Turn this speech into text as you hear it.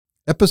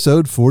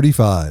Episode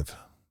 45,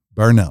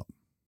 Burnout.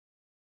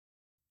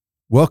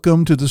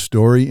 Welcome to the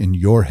story in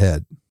your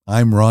head.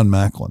 I'm Ron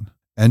Macklin,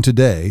 and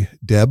today,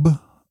 Deb,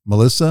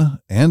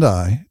 Melissa, and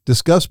I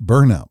discuss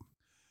burnout.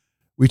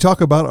 We talk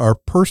about our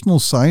personal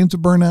signs of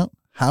burnout,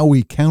 how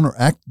we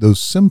counteract those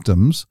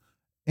symptoms,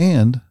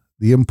 and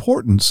the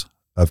importance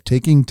of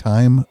taking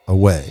time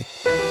away.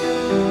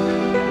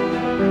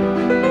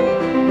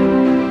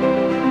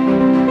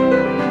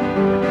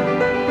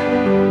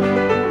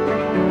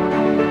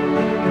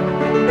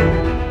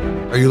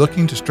 Are you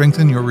looking to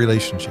strengthen your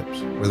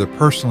relationships, whether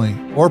personally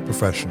or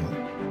professionally?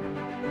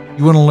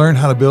 You want to learn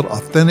how to build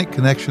authentic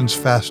connections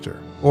faster,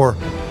 or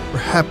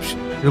perhaps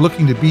you're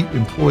looking to beat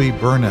employee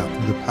burnout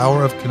through the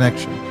power of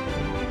connection.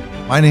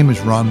 My name is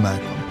Ron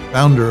Macklin,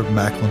 founder of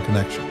Macklin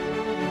Connection,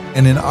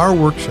 and in our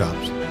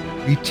workshops,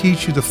 we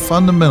teach you the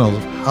fundamentals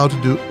of how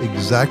to do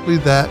exactly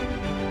that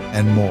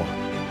and more.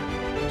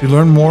 To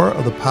learn more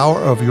of the power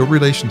of your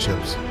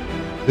relationships,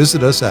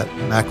 visit us at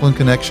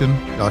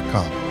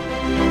macklinconnection.com.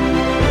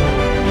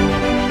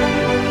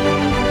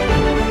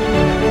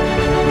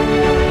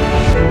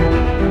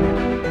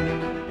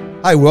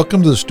 Hi,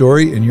 welcome to the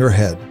story in your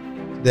head.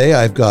 Today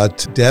I've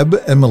got Deb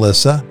and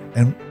Melissa,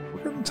 and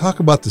we're going to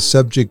talk about the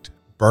subject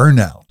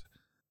burnout.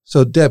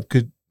 So Deb,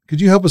 could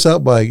you help us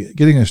out by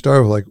getting us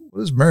started with, what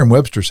does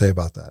Merriam-Webster say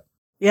about that?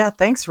 Yeah,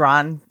 thanks,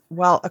 Ron.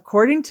 Well,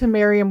 according to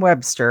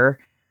Merriam-Webster,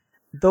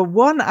 the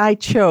one I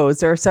chose,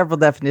 there are several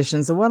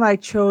definitions. The one I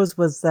chose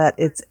was that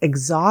it's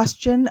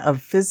exhaustion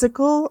of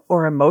physical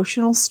or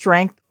emotional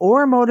strength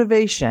or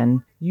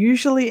motivation,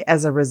 usually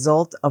as a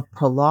result of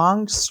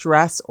prolonged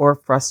stress or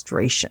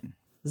frustration.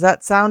 Does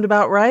that sound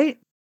about right?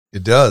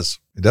 It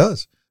does. It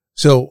does.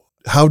 So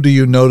how do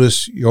you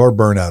notice your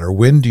burnout, or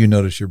when do you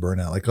notice your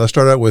burnout? Let's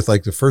start out with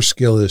the first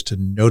skill is to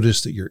notice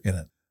that you're in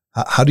it.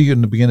 How do you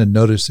begin to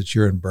notice that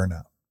you're in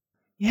burnout?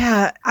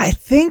 Yeah, I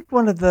think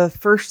one of the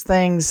first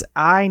things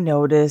I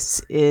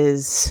notice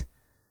is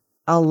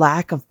a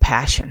lack of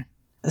passion.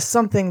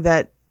 Something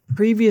that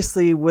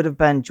previously would have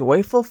been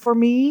joyful for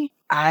me,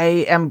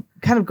 I am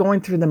kind of going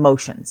through the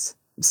motions.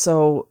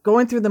 So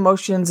going through the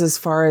motions as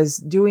far as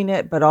doing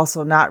it, but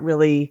also not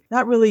really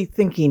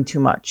thinking too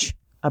much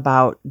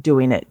about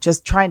doing it,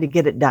 just trying to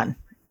get it done.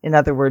 In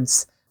other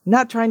words,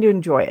 not trying to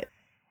enjoy it.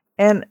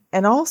 And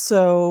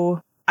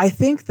also, I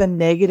think the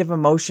negative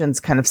emotions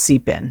kind of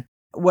seep in.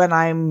 When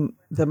I'm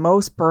the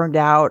most burned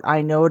out,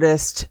 I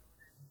noticed,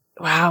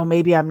 wow,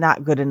 maybe I'm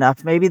not good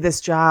enough. Maybe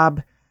this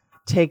job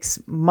takes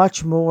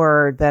much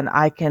more than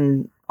I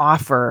can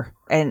offer.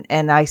 And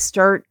I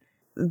start,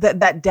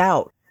 that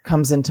doubt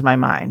comes into my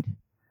mind.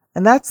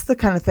 And that's the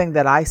kind of thing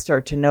that I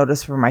start to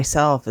notice for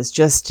myself, is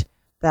just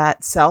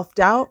that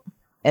self-doubt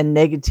and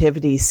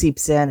negativity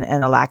seeps in,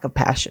 and a lack of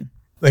passion.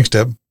 Thanks,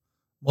 Deb.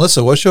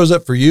 Melissa, what shows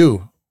up for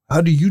you?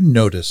 How do you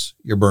notice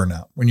your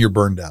burnout when you're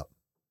burned out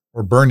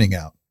or burning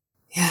out?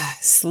 Yeah,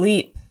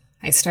 sleep.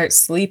 I start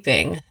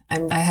sleeping.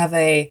 I have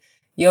a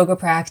yoga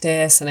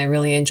practice and I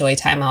really enjoy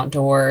time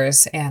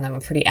outdoors, and I'm a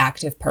pretty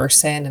active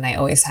person and I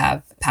always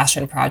have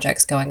passion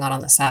projects going on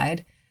the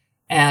side.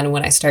 And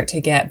when I start to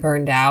get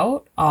burned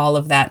out, all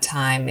of that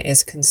time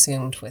is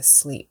consumed with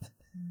sleep.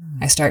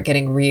 I start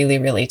getting really,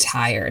 really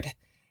tired.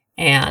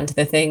 And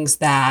the things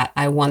that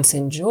I once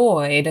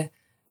enjoyed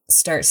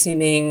start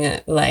seeming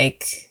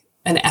like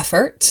an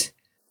effort.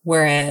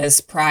 Whereas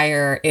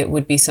prior, it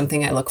would be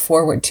something I look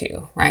forward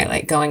to, right?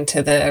 Like going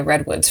to the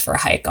redwoods for a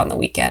hike on the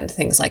weekend,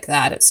 things like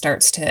that. It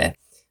starts to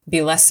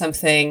be less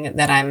something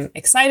that I'm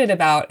excited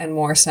about and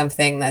more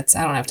something that's,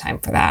 I don't have time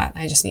for that.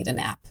 I just need a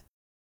nap.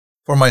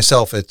 For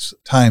myself, it's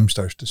time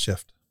starts to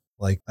shift.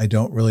 I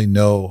don't really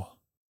know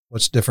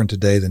what's different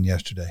today than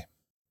yesterday.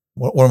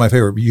 One of my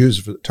favorite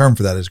term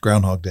for that is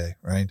Groundhog Day,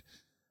 right?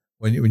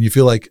 When you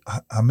feel like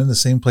I'm in the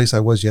same place I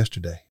was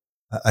yesterday.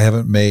 I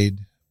haven't made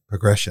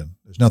progression.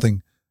 There's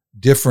nothing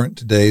different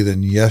today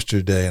than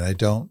yesterday. And I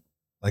don't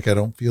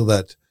feel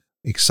that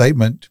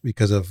excitement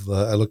because of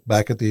I look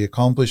back at the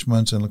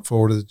accomplishments and look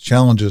forward to the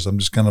challenges. I'm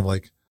just kind of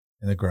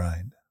in a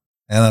grind.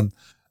 And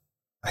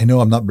I know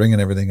I'm not bringing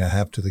everything I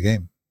have to the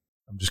game.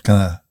 I'm just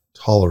kind of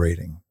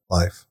tolerating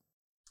life.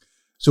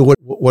 So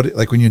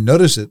what when you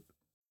notice it,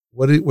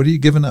 what are you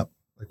giving up?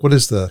 What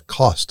is the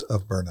cost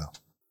of burnout?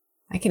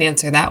 I can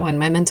answer that one.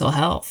 My mental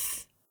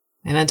health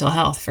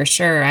for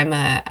sure.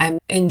 I'm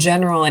in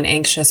general an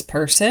anxious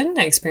person.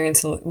 I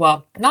experience,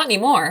 well, not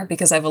anymore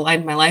because I've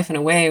aligned my life in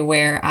a way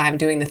where I'm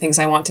doing the things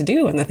I want to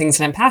do and the things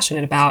that I'm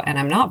passionate about, and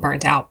I'm not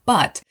burnt out.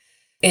 But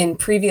in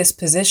previous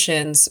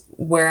positions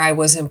where I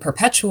was in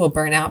perpetual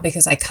burnout,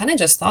 because I kind of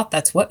just thought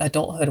that's what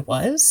adulthood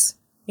was,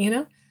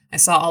 I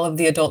saw all of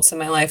the adults in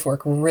my life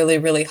work really,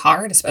 really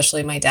hard,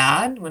 especially my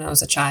dad when I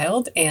was a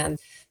child, and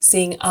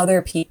seeing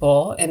other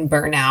people in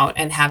burnout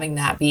and having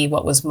that be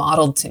what was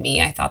modeled to me,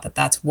 I thought that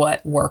that's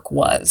what work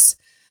was.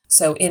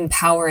 So in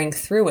powering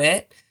through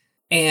it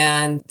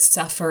and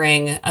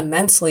suffering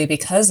immensely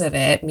because of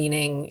it,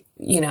 meaning,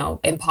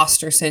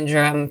 imposter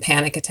syndrome,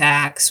 panic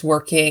attacks,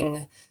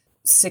 working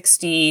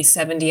 60,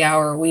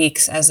 70-hour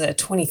weeks as a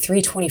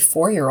 23,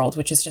 24-year-old,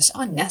 which is just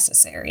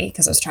unnecessary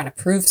because I was trying to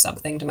prove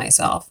something to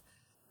myself.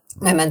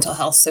 My mental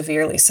health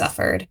severely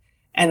suffered.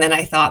 And then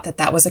I thought that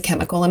that was a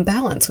chemical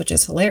imbalance, which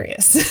is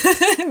hilarious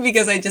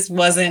because I just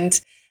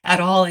wasn't at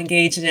all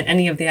engaged in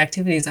any of the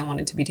activities I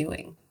wanted to be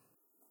doing.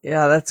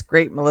 Yeah, that's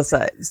great,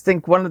 Melissa. I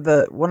think one of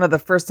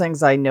the first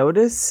things I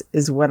notice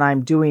is when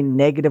I'm doing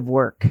negative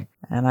work.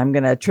 And I'm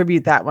going to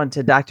attribute that one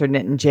to Dr.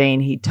 Nitin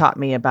Jain. He taught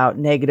me about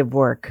negative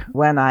work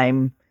when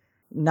I'm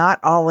not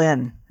all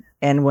in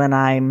and when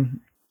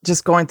I'm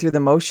just going through the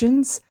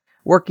motions,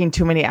 working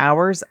too many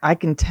hours, I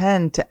can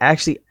tend to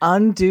actually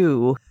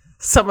undo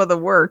some of the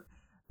work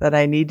that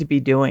I need to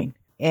be doing.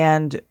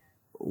 And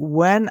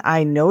when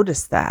I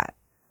notice that,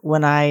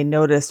 when I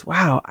notice,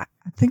 wow, I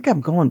think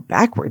I'm going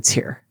backwards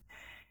here,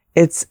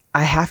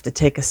 I have to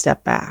take a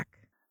step back.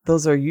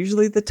 Those are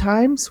usually the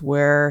times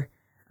where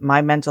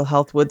my mental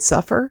health would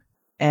suffer.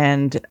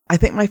 And I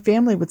think my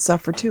family would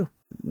suffer too.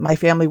 My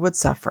family would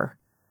suffer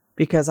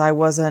because I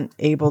wasn't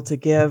able to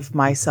give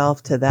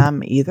myself to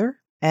them either.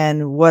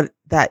 And what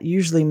that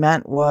usually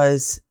meant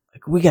was,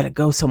 like, we got to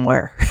go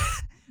somewhere.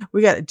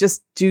 We got to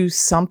just do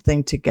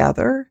something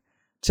together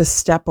to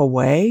step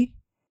away.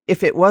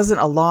 If it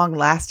wasn't a long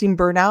lasting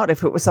burnout,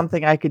 if it was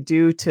something I could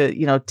do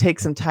to, take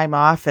some time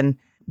off, and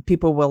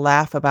people will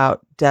laugh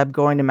about Deb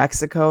going to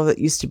Mexico. That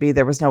used to be,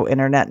 there was no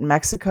internet in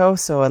Mexico.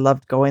 So I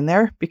loved going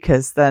there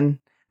because then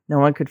no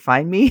one could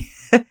find me.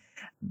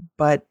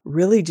 But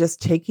really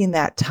just taking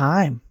that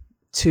time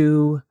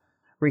to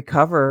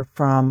recover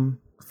from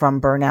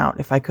burnout,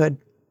 if I could.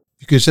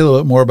 You could say a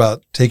little bit more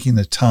about taking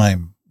the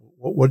time.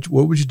 What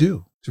would you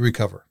do to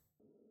recover?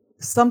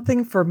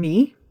 Something for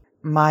me,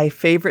 my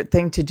favorite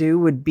thing to do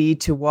would be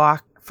to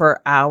walk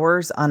for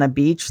hours on a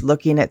beach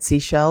looking at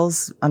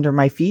seashells under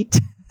my feet.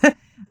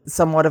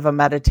 Somewhat of a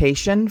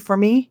meditation for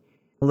me,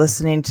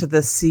 listening to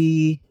the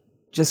sea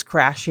just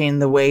crashing,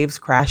 the waves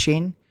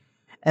crashing,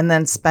 and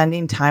then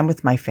spending time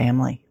with my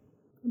family.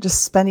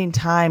 Just spending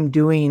time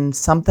doing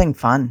something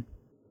fun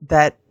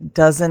that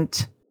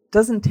doesn't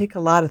take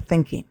a lot of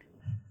thinking.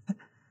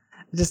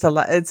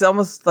 It's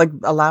almost like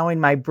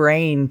allowing my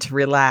brain to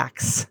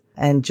relax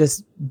and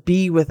just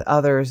be with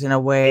others in a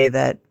way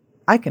that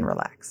I can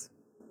relax.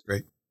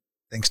 Great.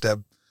 Thanks,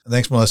 Deb. And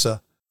thanks,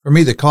 Melissa. For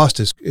me, the cost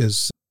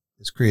is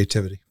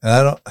creativity.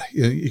 And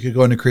you could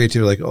go into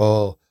creativity like,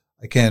 oh,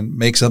 I can't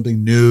make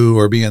something new,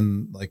 or be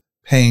in like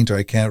paint, or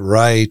I can't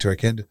write, or I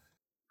can't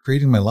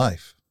creating my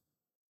life,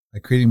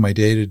 like creating my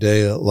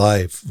day-to-day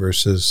life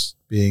versus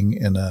being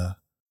in a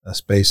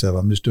space of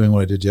I'm just doing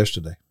what I did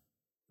yesterday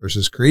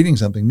versus creating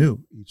something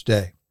new each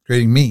day,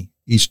 creating me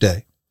each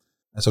day.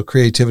 And so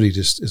creativity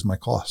just is my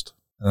cost,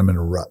 and I'm in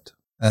a rut.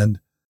 And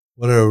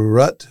what a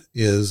rut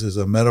is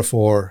a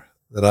metaphor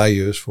that I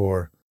use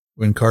for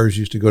when cars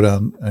used to go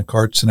down, and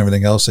carts and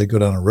everything else, they go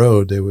down a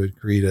road, they would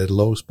create a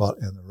low spot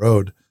in the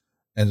road,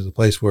 and to the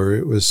place where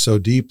it was so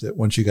deep that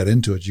once you got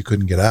into it, you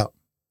couldn't get out.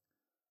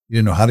 You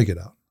didn't know how to get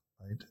out,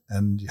 right?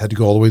 And you had to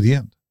go all the way to the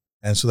end.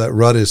 And so that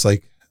rut is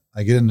like,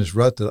 I get in this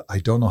rut that I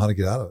don't know how to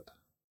get out of it.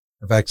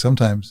 In fact,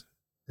 sometimes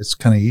it's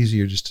kind of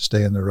easier just to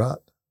stay in the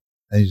rut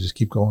and you just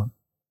keep going.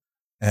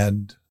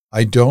 And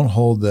I don't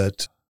hold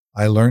that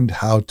I learned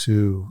how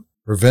to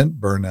prevent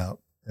burnout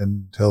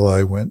until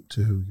I went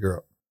to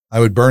Europe. I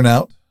would burn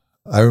out.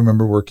 I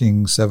remember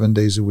working 7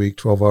 days a week,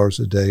 12 hours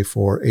a day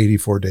for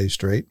 84 days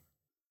straight.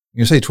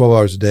 You say 12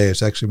 hours a day,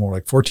 it's actually more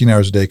like 14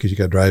 hours a day because you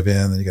got to drive in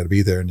and you got to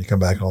be there and you come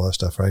back and all that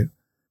stuff, right?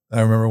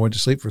 I remember I went to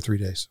sleep for 3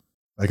 days.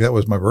 Like that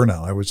was my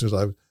burnout. I was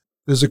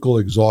physical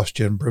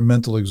exhaustion,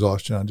 mental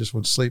exhaustion. I just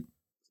went to sleep,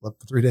 slept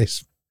for 3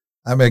 days.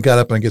 I got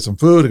up and I get some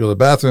food, I go to the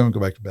bathroom, and go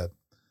back to bed.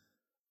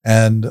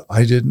 And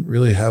I didn't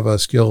really have a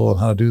skill on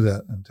how to do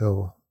that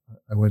until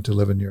I went to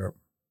live in Europe.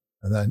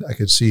 And then I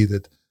could see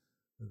that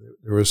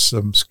there was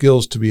some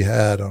skills to be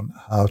had on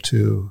how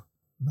to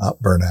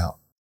not burn out.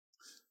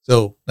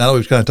 So now that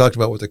we've kind of talked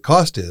about what the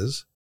cost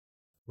is,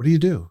 what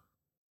do?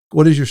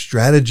 What is your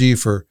strategy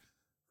for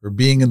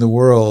being in the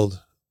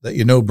world that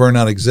you know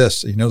burnout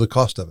exists and you know the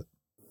cost of it?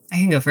 I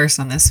can go first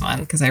on this one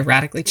because I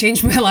radically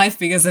changed my life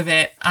because of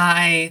it.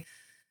 I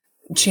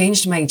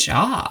changed my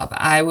job.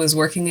 I was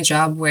working a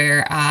job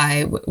where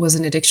I was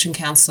an addiction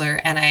counselor,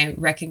 and I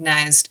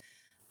recognized,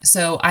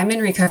 so I'm in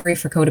recovery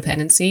for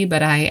codependency,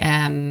 but I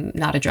am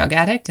not a drug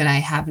addict and I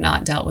have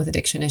not dealt with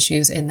addiction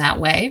issues in that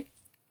way.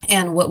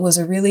 And what was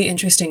a really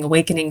interesting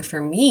awakening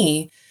for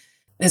me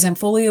is I'm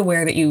fully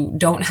aware that you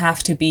don't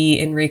have to be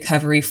in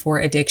recovery for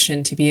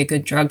addiction to be a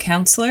good drug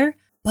counselor.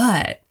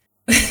 But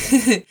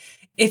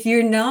if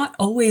you're not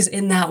always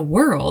in that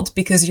world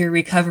because you're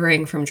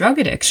recovering from drug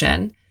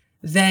addiction,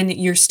 then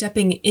you're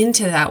stepping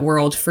into that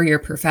world for your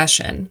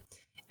profession.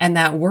 And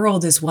that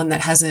world is one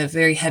that has a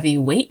very heavy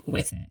weight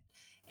with it.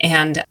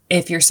 And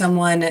if you're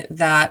someone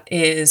that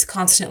is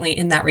constantly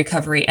in that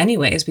recovery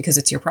anyways, because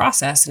it's your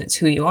process and it's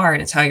who you are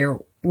and it's how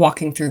you're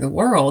walking through the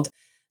world,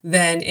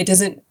 then it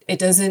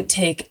doesn't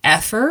take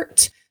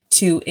effort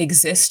to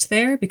exist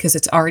there because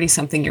it's already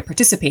something you're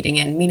participating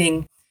in,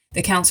 meaning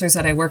the counselors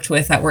that I worked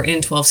with that were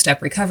in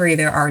 12-step recovery,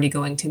 they're already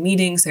going to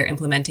meetings, they're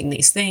implementing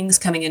these things,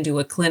 coming into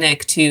a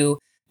clinic to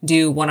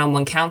do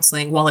one-on-one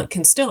counseling. While it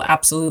can still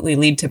absolutely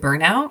lead to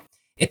burnout,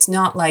 it's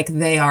not like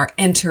they are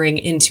entering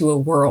into a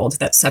world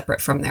that's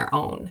separate from their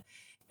own.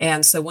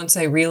 And so once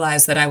I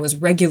realized that I was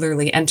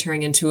regularly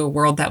entering into a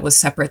world that was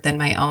separate than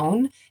my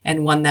own,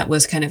 and one that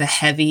was kind of a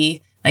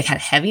heavy, like had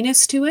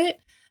heaviness to it,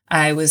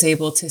 I was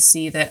able to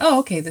see that, oh,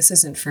 okay, this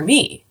isn't for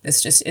me.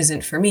 This just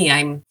isn't for me.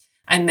 I'm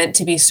meant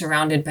to be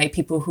surrounded by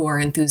people who are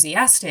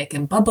enthusiastic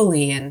and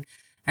bubbly. And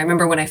I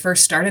remember when I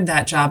first started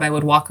that job, I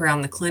would walk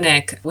around the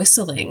clinic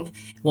whistling.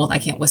 Well, I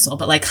can't whistle,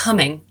 but like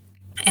humming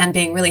and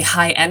being really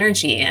high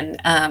energy. And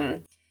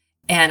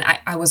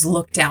I was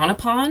looked down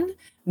upon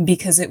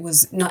because it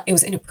was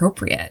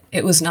inappropriate.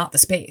 It was not the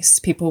space.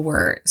 People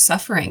were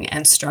suffering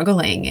and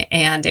struggling,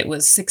 and it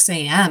was 6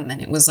 a.m.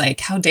 and it was like,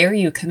 how dare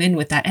you come in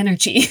with that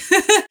energy?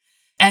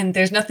 And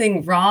there's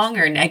nothing wrong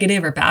or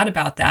negative or bad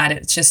about that.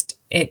 It's just,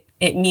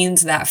 it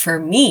means that for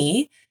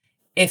me,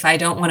 if I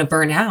don't want to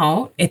burn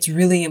out, it's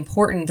really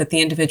important that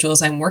the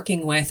individuals I'm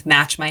working with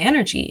match my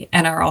energy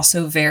and are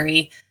also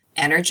very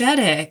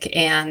energetic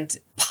and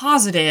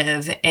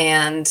positive,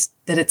 and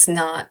that it's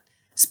not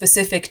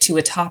specific to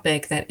a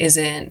topic that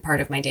isn't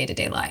part of my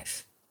day-to-day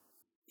life.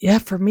 Yeah,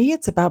 for me,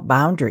 it's about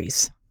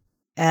boundaries.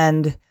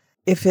 And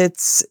if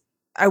it's,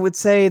 I would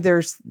say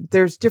there's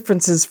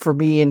differences for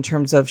me in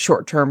terms of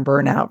short-term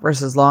burnout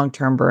versus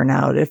long-term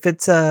burnout. If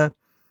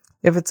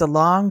it's a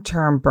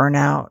long-term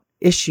burnout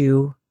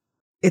issue,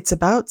 it's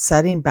about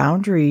setting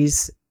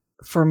boundaries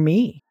for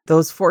me.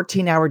 Those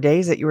 14-hour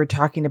days that you were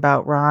talking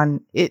about,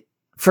 Ron,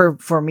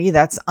 for me,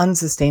 that's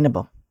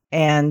unsustainable.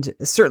 And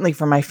certainly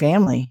for my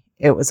family,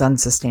 it was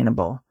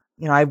unsustainable.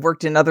 You know, I've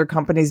worked in other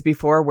companies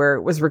before where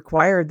it was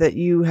required that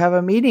you have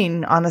a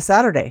meeting on a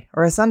Saturday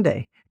or a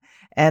Sunday.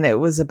 And it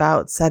was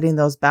about setting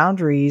those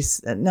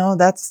boundaries. No,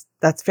 that's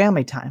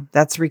family time.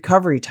 That's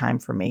recovery time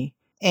for me.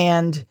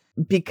 And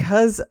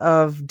because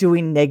of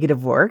doing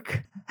negative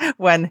work,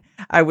 when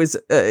I was,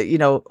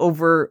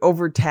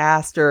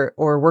 overtasked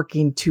or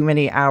working too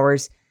many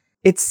hours,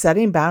 it's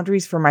setting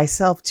boundaries for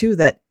myself too,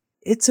 that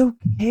it's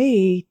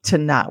okay to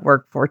not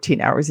work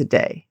 14 hours a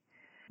day.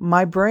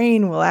 My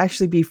brain will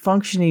actually be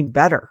functioning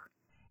better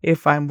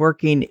if I'm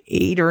working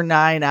 8 or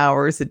 9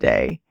 hours a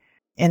day,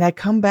 and I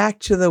come back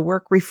to the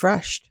work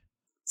refreshed.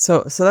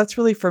 So that's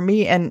really for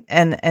me. And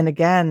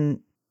again,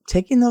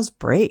 taking those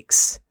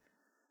breaks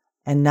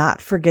and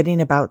not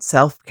forgetting about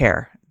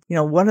self-care. You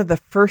know, one of the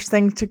first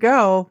things to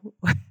go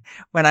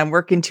when I'm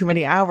working too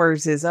many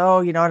hours is,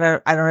 oh, you know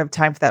what? I don't have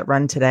time for that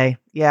run today.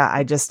 Yeah,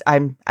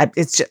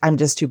 I'm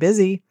just too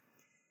busy.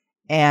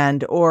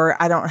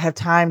 Or I don't have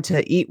time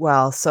to eat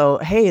well. So,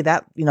 hey,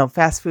 that,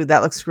 fast food,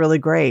 that looks really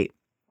great.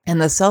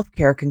 And the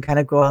self-care can kind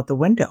of go out the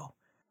window.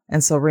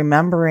 And so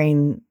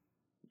remembering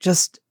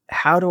just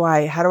how do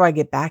I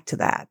get back to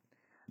that?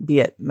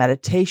 Be it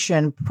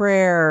meditation,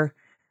 prayer,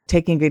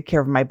 taking good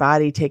care of my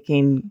body,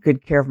 taking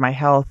good care of my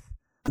health.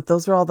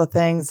 Those are all the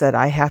things that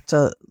I have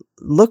to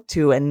look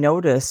to and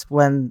notice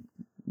when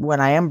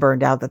I am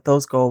burned out, that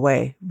those go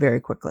away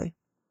very quickly.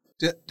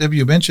 Deb,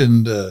 you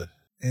mentioned,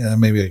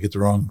 maybe I get the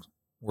wrong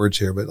words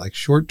here, but like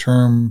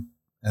short-term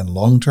and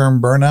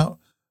long-term burnout.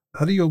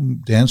 How do you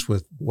dance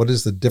with what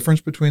is the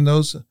difference between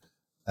those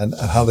and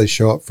how they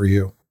show up for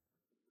you?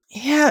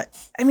 Yeah.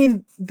 I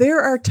mean,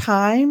 there are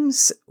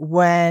times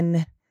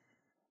when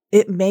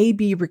it may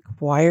be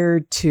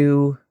required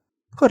to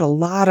put a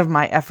lot of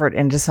my effort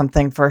into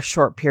something for a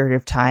short period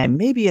of time.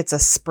 Maybe it's a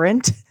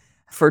sprint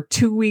for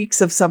 2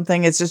 weeks of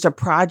something. It's just a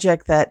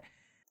project that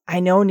I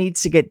know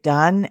needs to get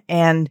done.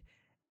 And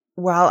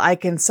while I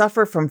can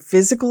suffer from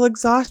physical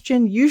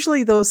exhaustion,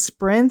 usually those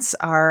sprints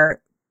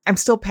I'm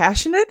still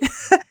passionate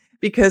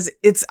because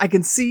I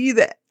can see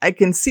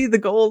the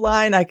goal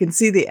line, I can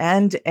see the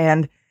end,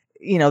 and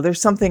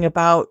there's something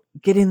about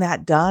getting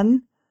that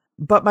done,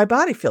 but my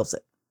body feels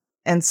it.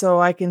 And so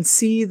I can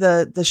see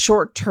the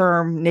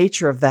short-term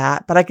nature of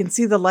that, but I can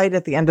see the light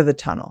at the end of the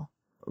tunnel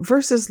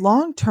versus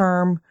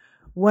long-term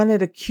when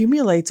it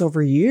accumulates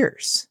over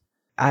years.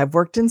 I've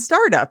worked in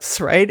startups,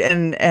 right?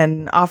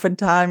 And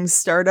oftentimes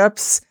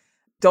startups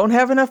don't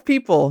have enough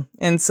people.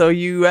 And so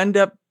you end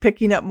up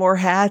picking up more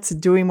hats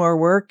and doing more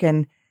work.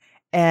 And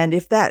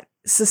if that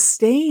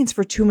sustains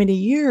for too many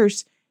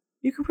years,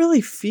 you can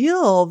really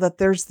feel that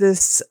there's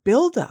this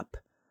buildup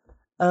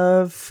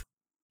of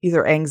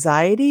either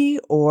anxiety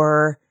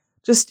or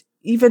just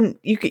even,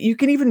 you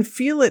can even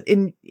feel it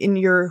in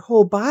your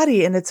whole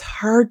body, and it's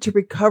hard to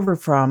recover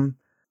from,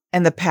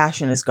 and the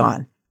passion is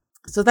gone.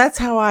 So that's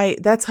how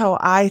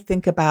I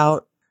think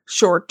about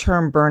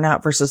short-term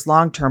burnout versus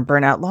long-term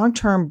burnout.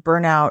 Long-term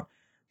burnout,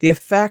 the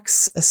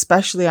effects,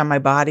 especially on my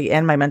body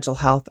and my mental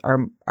health,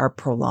 are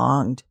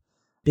prolonged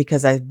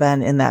because I've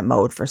been in that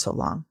mode for so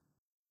long.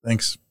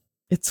 Thanks.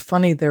 It's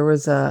funny. There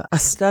was a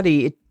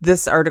study.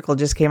 This article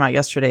just came out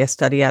yesterday, a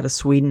study out of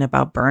Sweden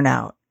about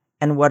burnout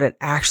and what it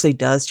actually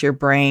does to your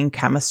brain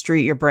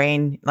chemistry. Your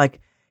brain, like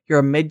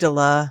your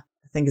amygdala,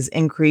 I think, is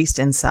increased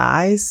in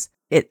size.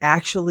 It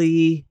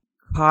actually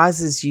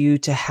causes you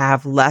to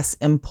have less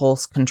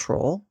impulse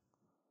control.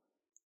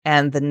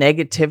 And the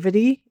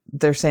negativity,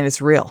 they're saying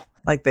it's real.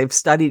 Like they've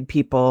studied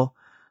people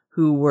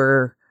who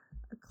were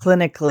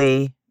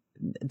clinically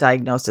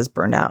diagnosed as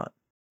burnout.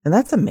 And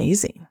that's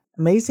amazing.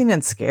 Amazing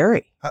and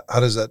scary. How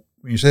does that,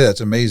 when you say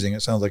that's amazing,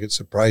 it sounds like it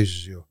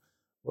surprises you.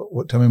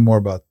 Tell me more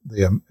about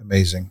the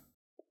amazing.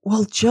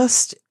 Well,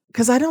 just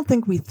because I don't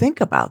think we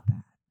think about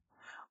that.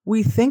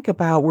 We think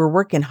about we're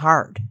working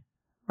hard,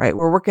 right?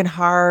 We're working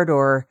hard,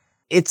 or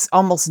it's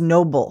almost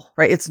noble,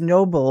 right? It's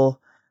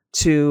noble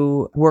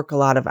to work a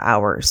lot of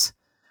hours.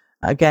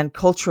 Again,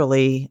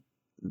 culturally,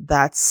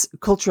 that's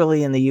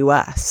culturally in the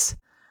US,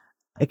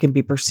 it can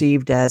be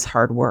perceived as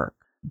hard work,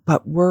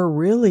 but we're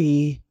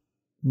really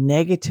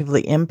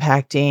negatively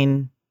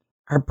impacting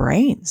our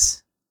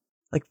brains,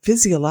 like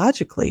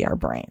physiologically our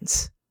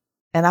brains.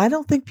 And I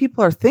don't think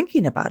people are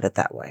thinking about it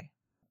that way.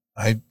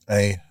 I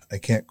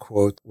can't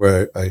quote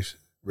where I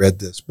read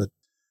this, but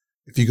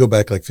if you go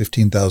back like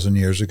 15,000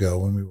 years ago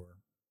when we were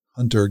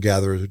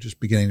hunter-gatherers or just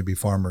beginning to be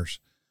farmers,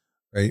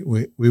 right?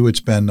 We would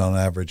spend on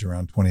average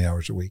around 20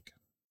 hours a week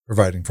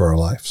providing for our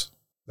lives.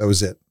 That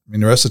was it. I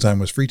mean, the rest of the time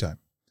was free time,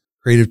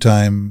 creative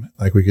time.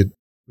 Like we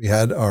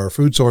had our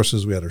food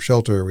sources, we had our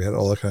shelter, we had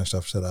all that kind of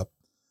stuff set up.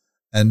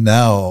 And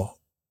now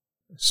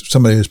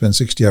somebody who spends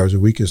 60 hours a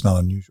week is not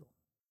unusual.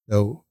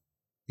 So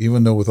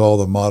even though with all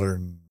the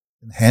modern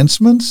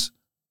enhancements,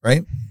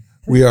 right,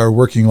 we are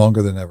working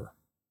longer than ever,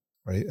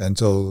 right? And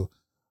so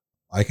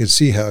I could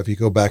see how if you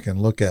go back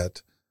and look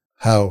at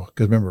how,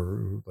 because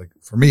remember, like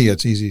for me,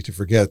 it's easy to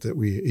forget that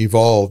we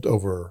evolved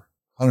over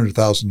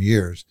 100,000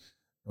 years.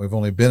 We've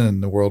only been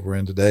in the world we're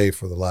in today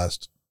for the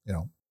last,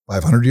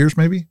 500 years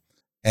maybe.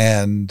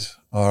 And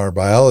our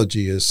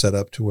biology is set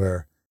up to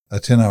where a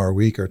 10-hour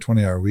week or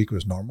 20-hour week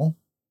was normal.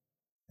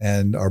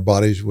 And our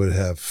bodies would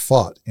have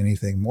fought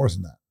anything more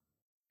than that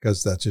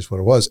because that's just what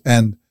it was.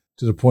 And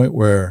to the point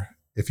where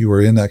if you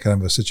were in that kind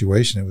of a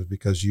situation, it was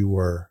because you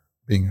were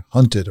being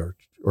hunted or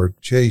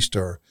chased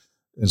or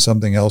in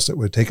something else that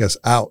would take us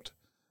out.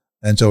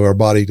 And so our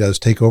body does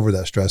take over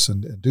that stress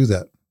and do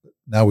that.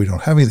 Now we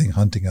don't have anything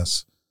hunting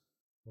us,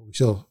 but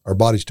our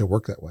bodies still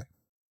work that way.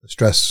 The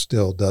stress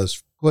still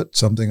does put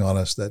something on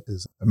us that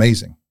is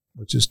amazing,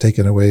 which is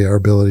taking away our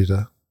ability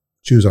to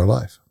choose our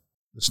life,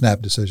 to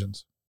snap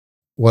decisions.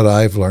 What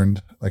I've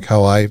learned, like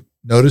how I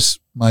notice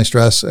my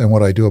stress and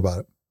what I do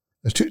about it.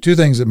 There's two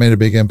things that made a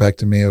big impact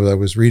to me. I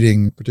was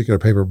reading a particular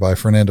paper by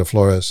Fernando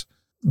Flores,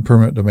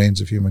 Permanent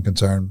Domains of Human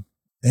Concern.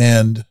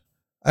 And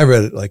I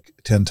read it like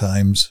 10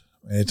 times.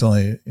 It's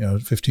only,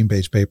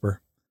 15-page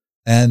paper.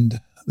 And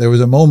there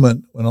was a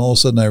moment when all of a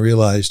sudden I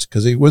realized,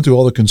 because he went through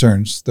all the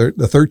concerns, the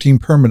 13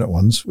 permanent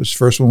ones, which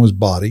first one was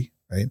body,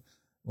 right?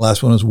 The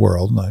last one was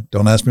world. And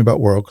don't ask me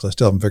about world because I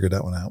still haven't figured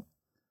that one out.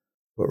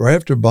 But right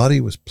after body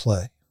was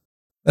play.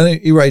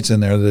 And he writes in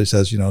there that he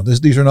says,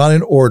 these are not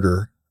in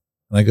order.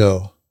 And I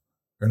go,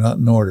 they're not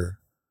in order.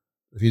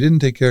 If you didn't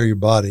take care of your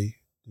body,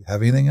 do you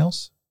have anything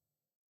else?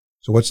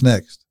 So what's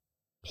next?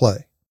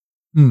 Play.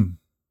 And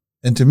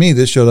to me,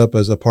 this showed up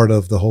as a part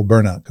of the whole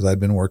burnout because I'd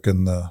been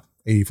working the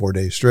 84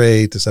 days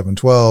straight, the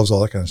 712s,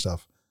 all that kind of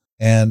stuff.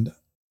 And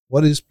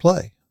what is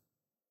play?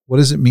 What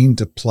does it mean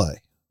to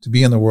play, to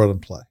be in the world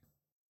and play?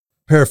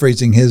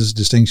 Paraphrasing his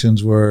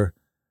distinctions were,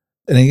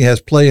 and he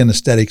has play and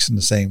aesthetics in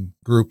the same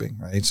grouping,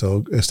 right?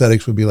 So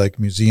aesthetics would be like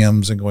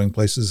museums and going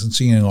places and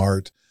seeing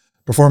art,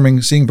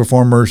 seeing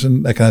performers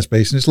and that kind of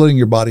space, and just letting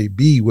your body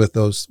be with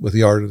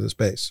the art of the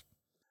space.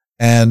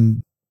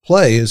 And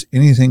play is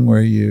anything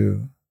where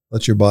you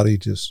let your body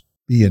just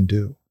be and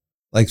do,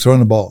 like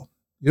throwing a ball.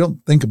 You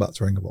don't think about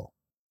throwing a ball.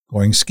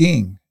 Going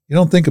skiing. You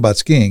don't think about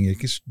skiing.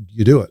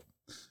 You do it.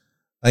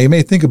 Now, you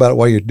may think about it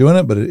while you're doing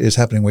it, but it is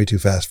happening way too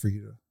fast for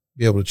you to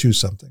be able to choose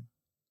something.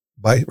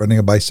 Running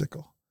a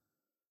bicycle.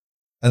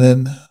 And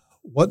then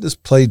what does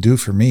play do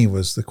for me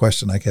was the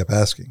question I kept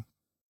asking.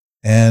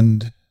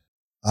 And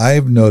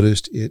I've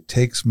noticed it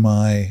takes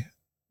my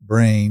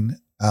brain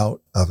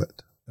out of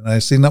it. And I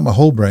see not my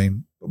whole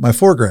brain, but my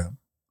foreground.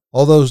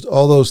 All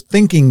those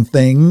thinking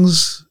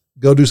things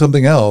go do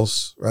something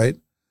else, right?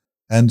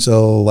 And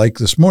so like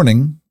this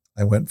morning,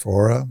 I went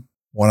for a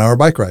 1-hour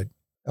bike ride.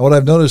 And what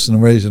I've noticed, and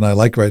the reason I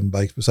like riding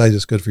bikes, besides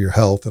it's good for your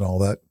health and all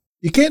that,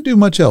 you can't do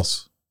much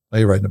else while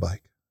you're riding a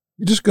bike.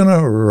 You're just going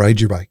to ride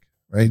your bike,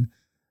 right?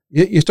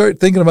 You start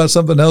thinking about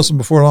something else and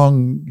before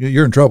long,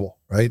 you're in trouble,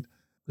 right?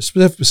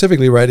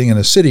 Specifically riding in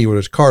a city where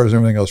there's cars and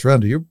everything else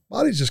around you, your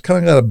body's just kind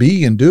of got to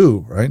be and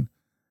do, right?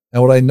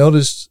 And what I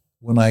noticed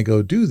when I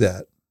go do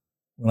that,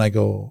 when I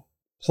go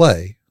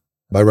play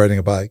by riding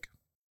a bike,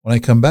 when I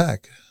come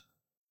back,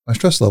 my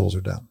stress levels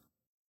are down.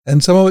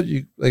 And some of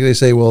it, like they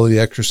say, well, the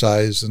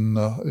exercise and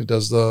it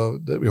does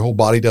your whole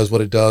body does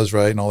what it does,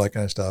 right? And all that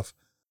kind of stuff.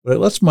 But it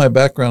lets my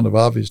background of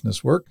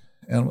obviousness work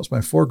and it lets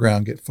my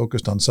foreground get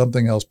focused on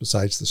something else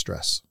besides the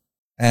stress.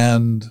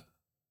 And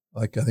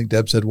like I think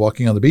Deb said,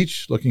 walking on the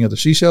beach, looking at the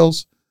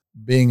seashells,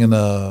 being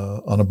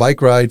on a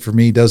bike ride for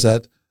me does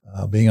that.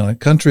 Being on a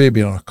country,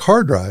 being on a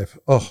car drive.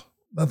 Oh,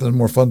 nothing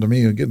more fun to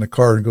me than get in a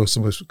car and go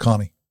someplace with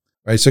Connie.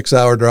 right?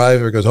 6-hour drive.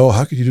 Everybody goes, oh,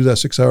 how could you do that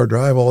 6-hour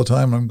drive all the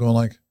time? And I'm going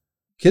like,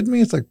 kidding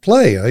me? It's like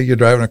play. Right? You're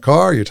driving a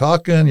car, you're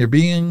talking, you're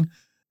being,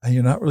 and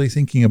you're not really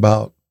thinking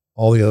about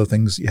all the other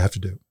things you have to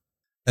do.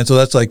 And so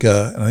that's like,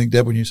 and I think,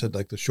 Deb, when you said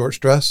like the short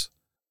stress,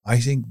 I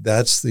think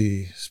that's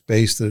the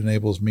space that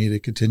enables me to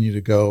continue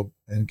to go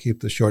and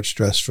keep the short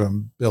stress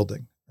from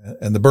building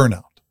and the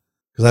burnout,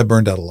 because I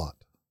burned out a lot.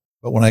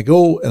 But when I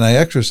go and I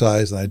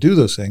exercise and I do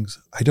those things,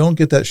 I don't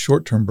get that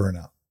short-term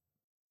burnout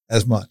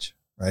as much,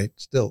 right?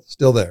 Still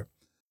there.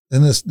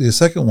 Then the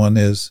second one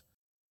is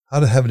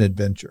how to have an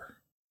adventure.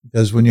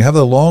 Because when you have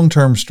the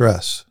long-term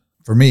stress,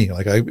 for me,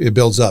 like it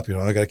builds up,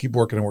 I got to keep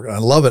working and working. I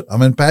love it.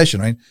 I'm in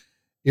passion, right?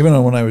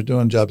 Even when I was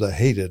doing jobs I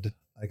hated,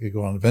 I could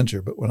go on an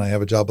adventure. But when I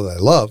have a job that I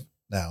love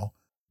now,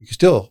 you can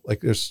still,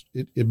 like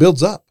it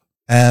builds up.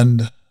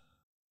 And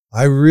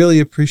I really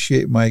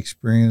appreciate my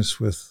experience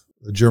with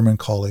the German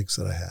colleagues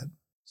that I had.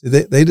 See,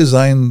 they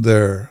designed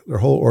their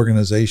whole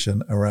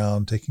organization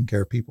around taking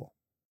care of people.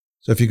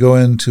 So if you go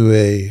into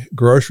a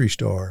grocery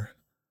store,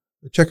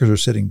 the checkers are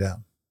sitting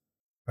down,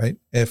 right?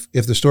 If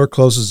the store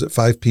closes at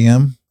 5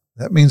 p.m.,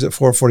 that means at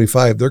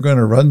 4:45, they're going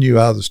to run you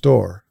out of the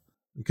store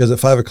because at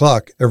 5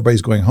 o'clock,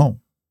 everybody's going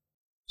home.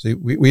 See,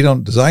 we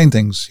don't design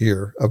things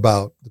here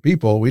about the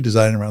people. We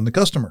design around the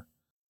customer.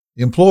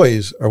 The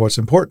employees are what's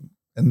important,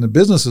 and the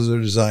businesses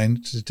are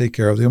designed to take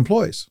care of the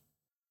employees.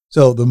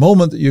 So the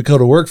moment that you go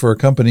to work for a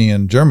company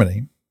in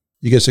Germany,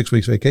 you get 6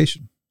 weeks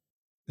vacation.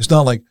 It's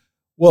not like,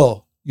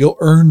 well, you'll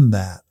earn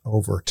that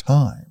over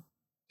time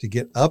to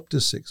get up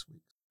to 6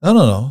 weeks.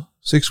 No.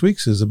 6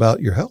 weeks is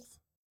about your health.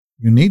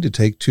 You need to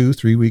take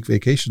 2-3 week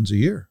vacations a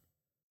year.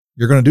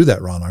 You're going to do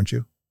that, Ron, aren't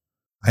you?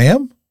 I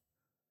am?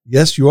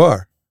 Yes, you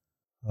are.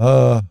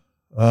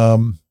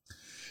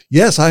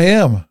 Yes, I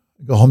am. I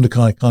go home to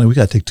Connie, we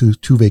got to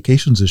take two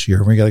vacations this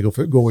year. We got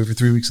to go away for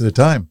 3 weeks at a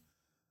time.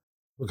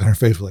 Look on her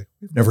face, like,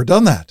 we've never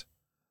done that.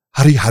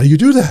 How do you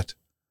do that?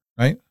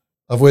 Right?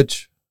 Of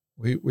which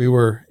we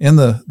were in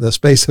the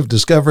space of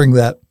discovering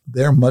that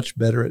they're much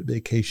better at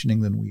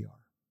vacationing than we are.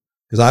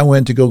 Because I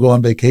went to go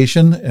on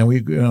vacation, and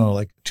we,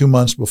 like 2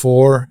 months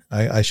before,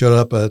 I showed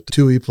up at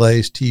TUI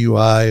place.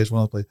 TUI is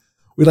one of the places.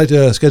 We'd like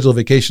to schedule a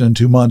vacation in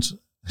 2 months.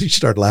 She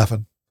started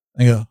laughing.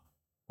 I go,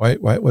 why,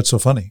 what's so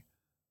funny?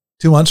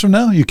 2 months from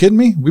now? You kidding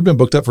me? We've been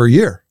booked up for a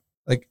year.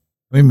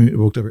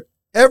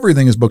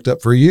 Everything is booked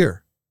up for a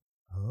year.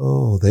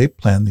 Oh, they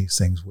plan these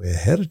things way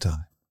ahead of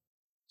time.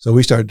 So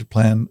we started to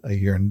plan a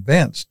year in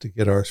advance to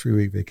get our 3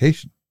 week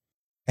vacation.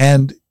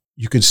 And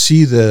you could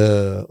see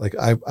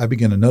I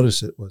began to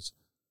notice it was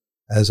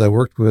as I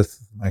worked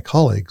with my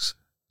colleagues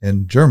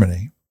in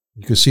Germany,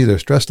 you could see their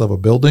stress level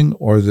building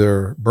or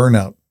their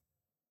burnout.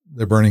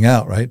 They're burning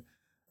out, right?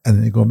 And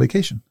then they go on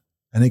vacation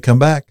and they come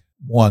back,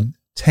 1,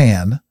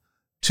 tan,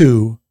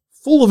 2,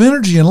 full of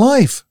energy and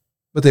life,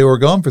 but they were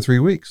gone for 3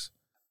 weeks.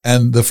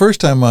 And the first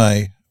time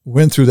I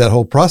went through that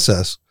whole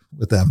process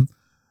with them,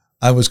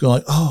 I was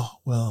going, oh,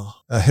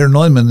 well, Herr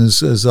Neumann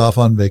is off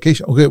on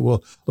vacation. Okay,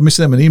 well, let me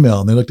send him an email.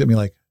 And they looked at me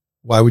like,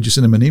 why would you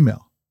send him an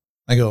email?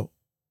 I go,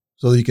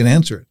 so that he can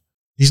answer it.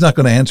 He's not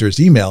going to answer his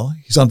email.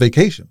 He's on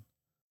vacation.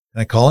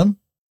 And I call him.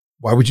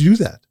 Why would you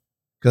do that?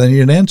 Because I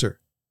need an answer.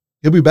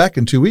 He'll be back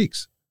in 2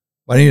 weeks.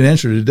 Why do I need an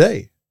answer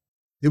today?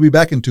 He'll be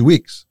back in 2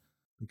 weeks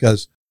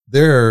because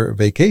their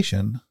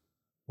vacation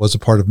was a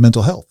part of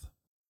mental health.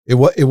 It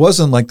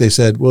wasn't like they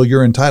said, well,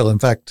 you're entitled. In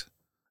fact,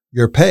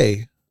 your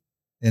pay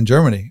in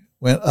Germany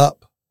went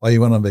up while you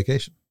went on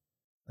vacation.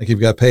 Like you've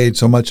got paid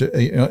so much,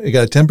 you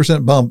got a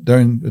 10% bump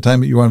during the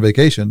time that you were on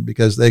vacation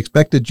because they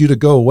expected you to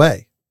go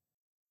away.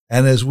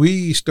 And as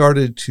we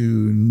started to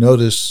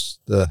notice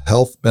the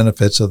health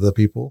benefits of the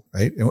people,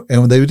 right?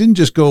 And they didn't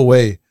just go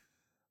away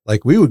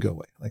like we would go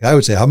away. Like I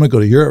would say, I'm going to go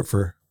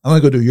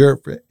to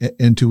Europe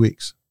in 2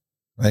 weeks,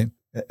 right?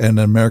 And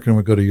an American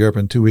would go to Europe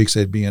in 2 weeks.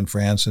 They'd be in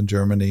France and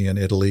Germany and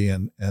Italy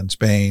and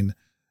Spain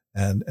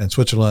and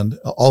Switzerland,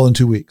 all in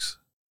 2 weeks.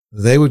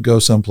 They would go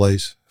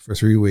someplace for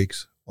 3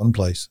 weeks, one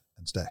place,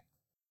 and stay.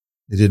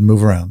 They didn't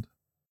move around.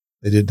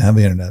 They didn't have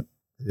the internet.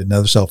 They didn't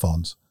have the cell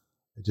phones.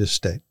 They just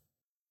stayed.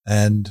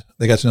 And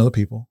they got to know the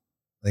people.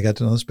 They got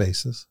to know the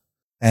spaces.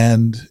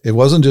 And it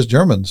wasn't just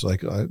Germans,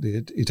 like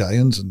the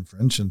Italians and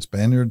French and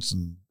Spaniards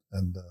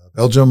and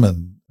Belgium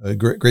and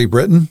Great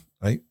Britain,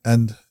 right?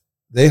 And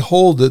they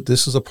hold that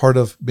this is a part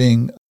of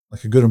being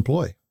like a good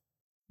employee,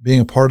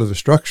 being a part of a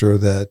structure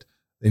that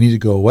they need to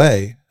go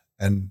away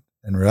and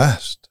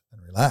rest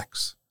and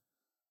relax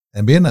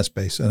and be in that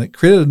space. And it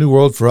created a new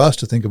world for us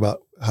to think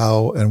about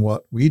how and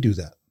what we do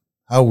that,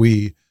 how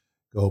we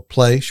go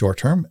play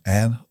short-term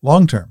and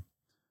long-term.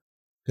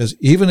 Because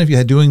even if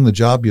you're doing the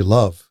job you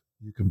love,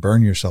 you can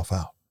burn yourself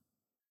out.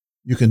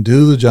 You can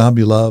do the job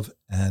you love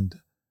and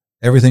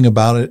everything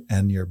about it,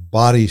 and your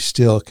body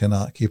still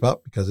cannot keep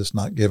up because it's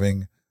not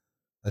giving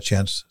a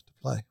chance to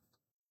play.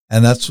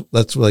 And that's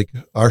like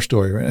our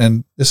story.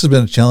 And this has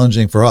been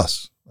challenging for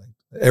us. Like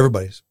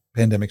everybody's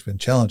pandemic's been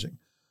challenging.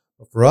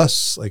 But for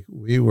us, like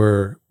we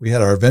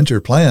had our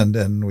adventure planned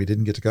and we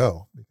didn't get to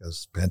go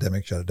because the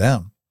pandemic shut it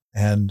down.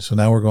 And so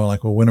now we're going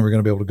like, well, when are we going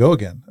to be able to go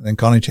again? And then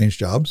Connie changed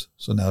jobs.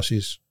 So now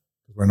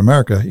we're in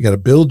America. You got to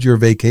build your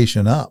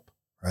vacation up,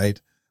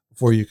 right?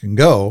 Before you can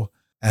go.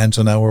 And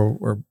so now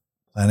we're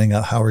planning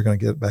out how we're going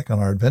to get back on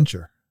our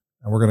adventure.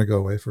 And we're going to go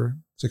away for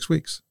 6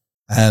 weeks.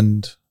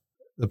 And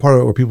the part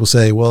of it where people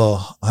say,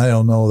 well, I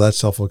don't know,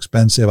 that's awful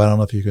expensive. I don't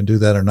know if you can do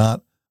that or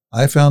not.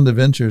 I found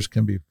adventures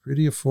can be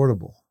pretty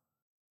affordable,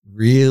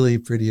 really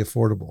pretty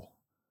affordable.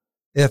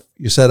 If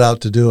you set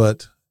out to do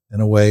it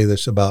in a way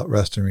that's about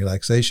rest and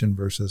relaxation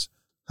versus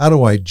how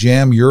do I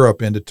jam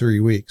Europe into 3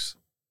 weeks?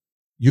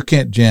 You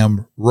can't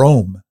jam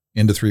Rome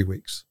into 3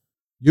 weeks.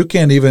 You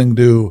can't even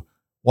do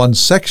one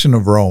section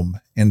of Rome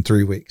in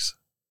 3 weeks,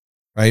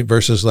 right?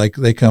 Versus like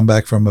they come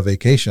back from a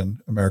vacation,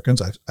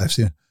 Americans, I've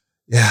seen,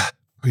 yeah,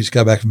 we just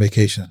got back from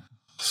vacation.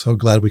 So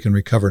glad we can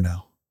recover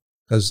now.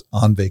 Because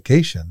on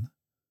vacation,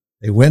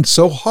 they went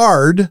so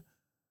hard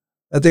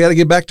that they got to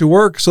get back to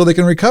work so they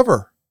can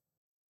recover.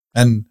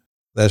 And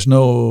there's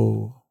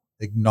no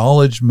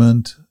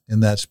acknowledgement in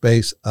that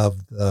space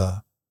of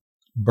the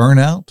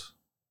burnout,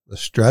 the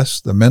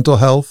stress, the mental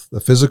health, the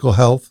physical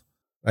health,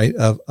 right?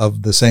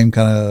 Of the same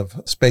kind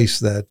of space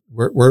that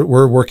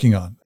we're working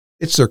on.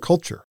 It's their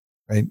culture,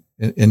 right?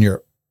 In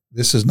Europe,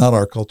 this is not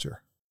our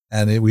culture,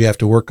 and we have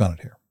to work on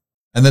it here.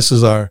 And this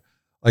is our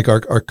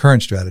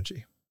current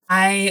strategy.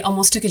 I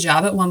almost took a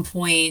job at one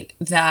point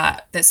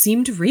that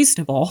seemed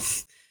reasonable.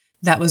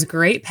 That was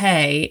great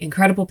pay,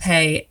 incredible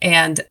pay,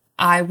 and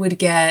I would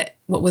get,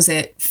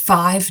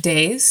 5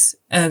 days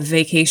of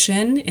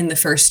vacation in the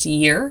first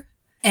year.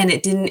 And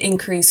it didn't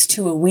increase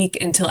to a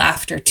week until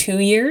after 2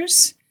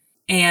 years.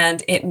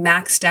 And it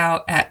maxed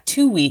out at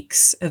 2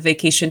 weeks of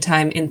vacation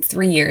time in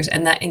 3 years.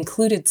 And that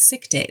included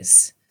sick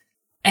days.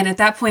 And at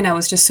that point, I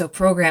was just so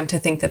programmed to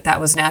think that that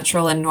was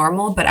natural and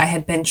normal. But I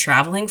had been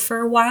traveling for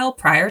a while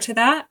prior to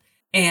that.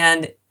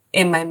 And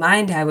in my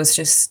mind, it was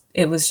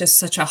just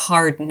such a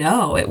hard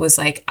no. It was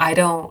like,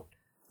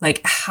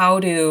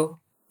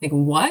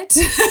 what?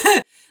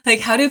 Like,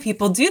 how do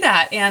people do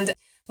that? And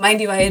mind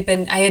you, I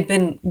had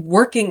been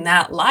working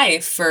that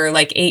life for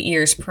like 8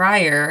 years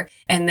prior,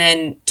 and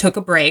then took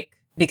a break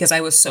because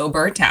I was so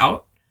burnt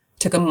out,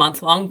 took a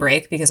month-long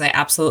break because I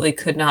absolutely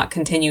could not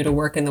continue to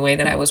work in the way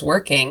that I was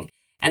working.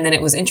 And then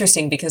it was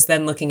interesting because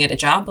then looking at a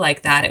job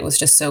like that, it was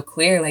just so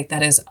clear, like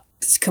that is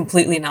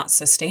completely not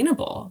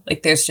sustainable.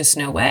 Like there's just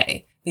no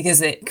way,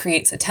 because it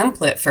creates a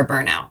template for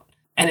burnout.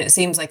 And it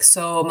seems like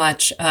so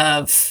much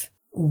of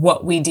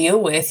what we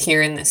deal with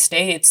here in the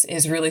States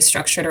is really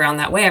structured around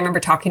that way. I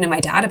remember talking to my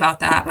dad about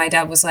that. My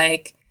dad was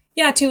like,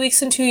 yeah, 2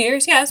 weeks and 2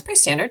 years. Yeah, it's pretty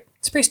standard.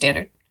 It's pretty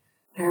standard.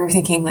 And I remember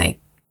thinking like,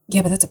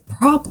 yeah, but that's a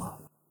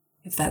problem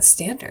if that's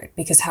standard,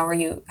 because how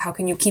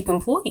can you keep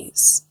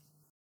employees?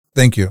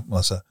 Thank you,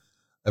 Melissa.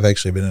 I've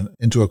actually been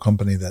into a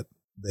company that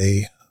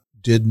they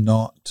did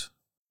not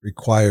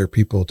require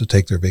people to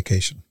take their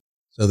vacation.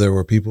 So there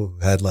were people who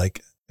had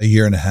like a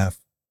year and a half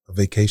of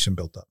vacation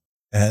built up.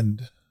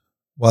 And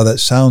while that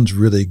sounds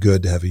really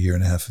good to have a year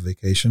and a half of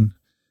vacation,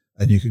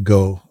 and you could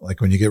go,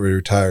 like when you get ready to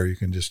retire, you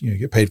can just,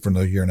 get paid for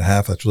another year and a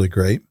half. That's really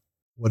great.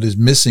 What is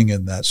missing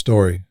in that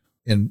story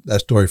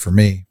for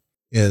me,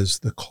 is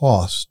the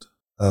cost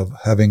of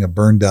having a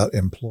burned out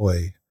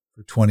employee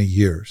for 20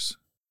 years.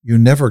 You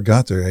never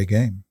got their A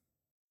game.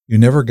 You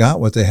never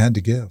got what they had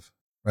to give,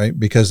 right?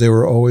 Because they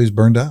were always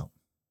burned out,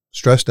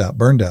 stressed out,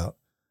 burned out,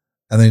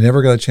 and they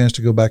never got a chance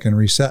to go back and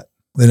reset.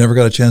 They never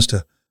got a chance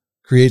to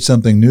create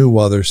something new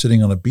while they're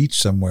sitting on a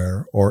beach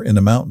somewhere, or in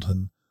a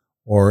mountain,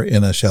 or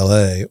in a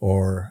chalet,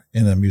 or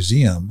in a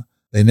museum.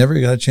 They never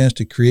got a chance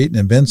to create and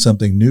invent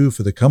something new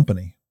for the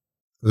company,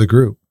 for the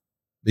group,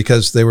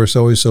 because they were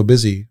always so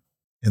busy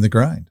in the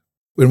grind.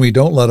 When we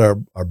don't let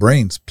our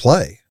brains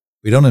play,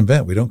 we don't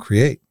invent, we don't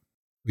create.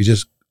 We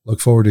just look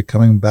forward to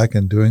coming back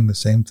and doing the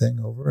same thing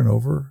over and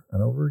over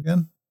and over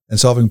again and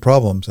solving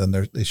problems. And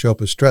they show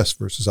up as stress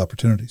versus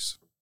opportunities.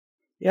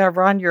 Yeah,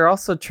 Ron, you're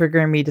also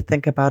triggering me to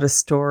think about a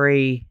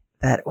story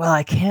that,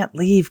 I can't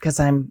leave because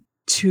I'm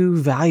too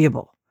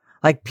valuable.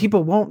 Like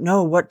people won't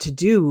know what to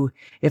do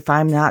if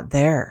I'm not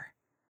there,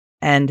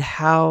 and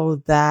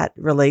how that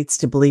relates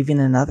to believing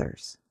in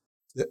others.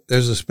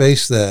 There's a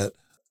space that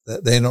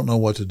they don't know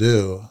what to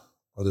do,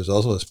 or there's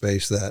also a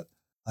space that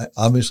I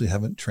obviously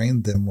haven't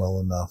trained them well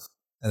enough,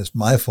 and it's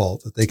my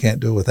fault that they can't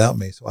do it without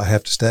me, so I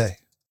have to stay.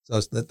 So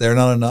it's that they're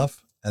not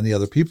enough and the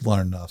other people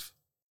aren't enough.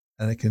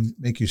 And it can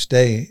make you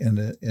stay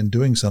in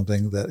doing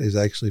something that is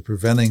actually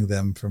preventing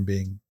them from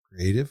being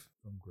creative,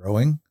 from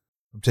growing,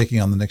 from taking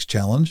on the next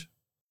challenge.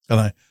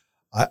 And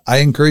I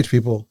encourage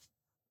people,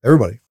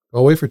 everybody, go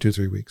away for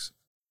 2-3 weeks.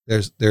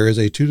 There is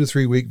a 2 to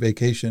 3 week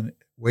vacation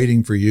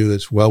waiting for you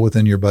that's well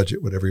within your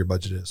budget, whatever your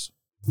budget is.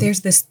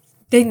 There's this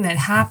thing that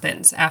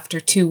happens after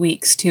 2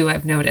 weeks too.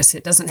 I've noticed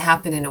it doesn't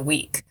happen in a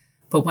week,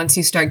 but once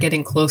you start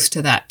getting close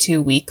to that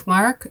 2 week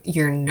mark,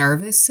 your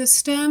nervous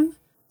system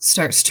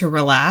starts to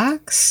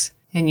relax,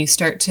 and you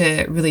start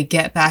to really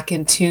get back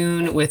in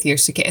tune with your,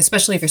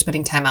 especially if you're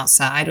spending time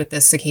outside, with the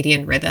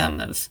circadian rhythm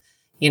of,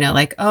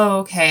 Like, oh,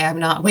 okay, I'm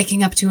not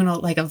waking up to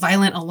a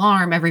violent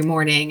alarm every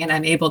morning, and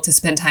I'm able to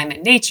spend time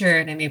in nature,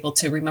 and I'm able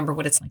to remember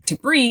what it's like to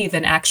breathe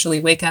and actually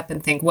wake up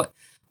and think,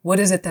 what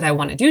is it that I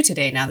want to do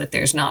today now that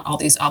there's not all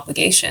these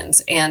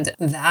obligations? And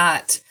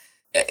that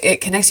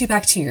it connects you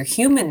back to your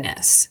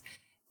humanness.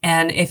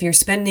 And if you're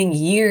spending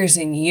years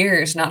and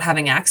years not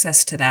having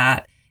access to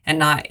that and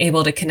not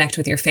able to connect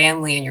with your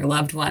family and your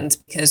loved ones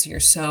because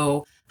you're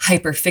so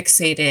hyper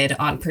fixated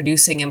on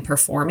producing and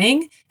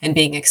performing and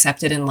being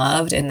accepted and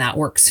loved in that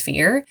work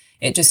sphere,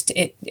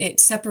 it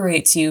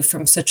separates you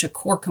from such a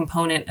core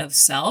component of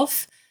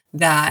self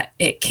that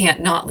it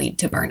can't not lead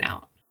to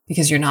burnout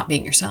because you're not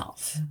being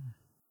yourself.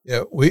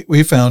 Yeah,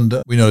 we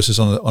found, we noticed this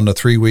on the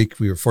 3 week,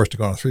 we were forced to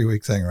go on a 3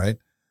 week thing, right?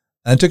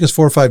 And it took us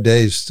 4 or 5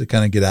 days to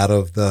kind of get out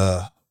of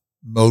the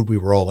mode we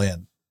were all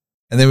in.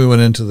 And then we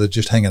went into the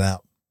just hanging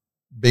out,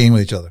 being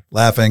with each other,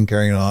 laughing,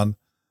 carrying on.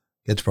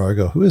 Get to probably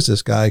go, who is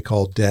this guy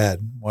called Dad?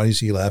 Why is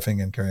he laughing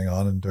and carrying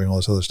on and doing all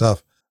this other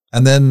stuff?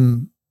 And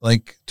then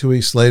 2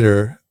 weeks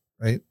later,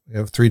 right, we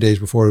have 3 days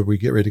before we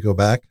get ready to go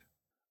back,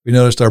 we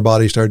noticed our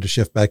body started to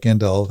shift back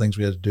into all the things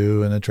we had to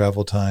do and the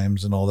travel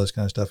times and all this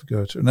kind of stuff.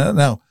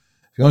 Now,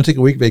 if you want to take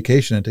a week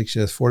vacation, it takes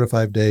you 4 to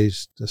 5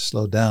 days to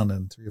slow down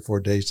and 3 or 4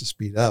 days to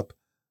speed up.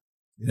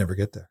 You never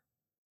get there.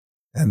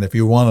 And if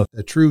you want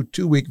a true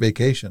 2 week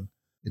vacation,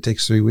 it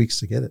takes 3 weeks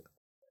to get it.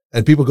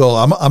 And people go,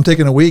 I'm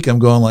taking a week. I'm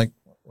going like,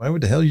 why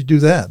would the hell you do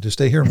that? Just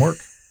stay here and work.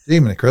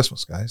 Even at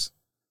Christmas, guys.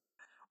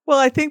 Well,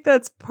 I think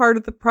that's part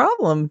of the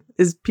problem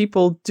is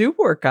people do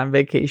work on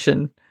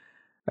vacation,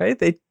 right?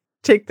 They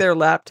take their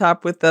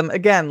laptop with them.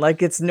 Again,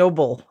 like it's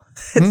noble.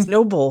 It's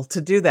noble to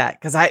do that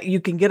because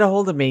you can get a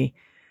hold of me.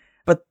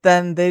 But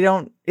then they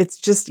don't, it's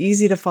just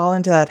easy to fall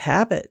into that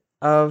habit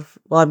of,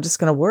 well, I'm just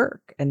going to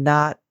work and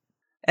not,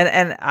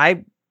 and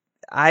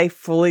I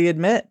fully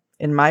admit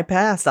in my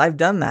past, I've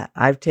done that.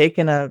 I've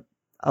taken a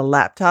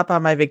laptop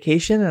on my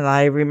vacation and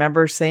I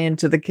remember saying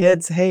to the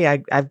kids, hey,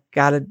 I've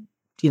got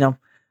to,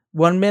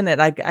 1 minute,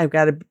 I've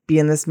got to be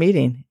in this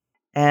meeting.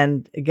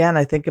 And again,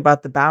 I think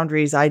about the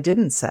boundaries I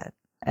didn't set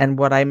and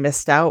what I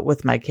missed out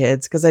with my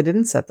kids because I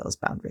didn't set those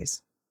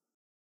boundaries.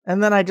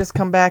 And then I just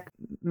come back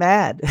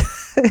mad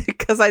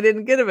because I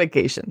didn't get a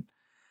vacation.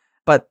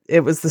 But it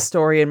was the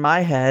story in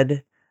my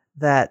head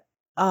that,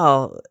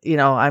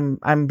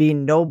 I'm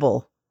being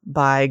noble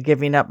by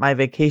giving up my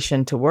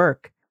vacation to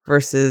work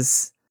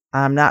versus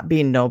I'm not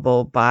being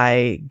noble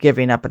by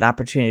giving up an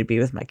opportunity to be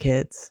with my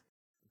kids.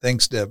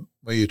 Thanks, Deb.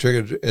 What you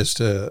triggered is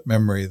to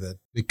memory that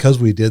because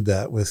we did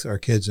that with our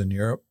kids in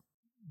Europe,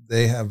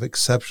 they have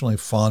exceptionally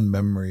fond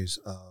memories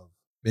of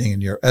being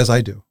in Europe, as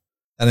I do.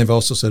 And they've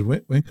also said,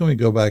 when can we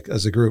go back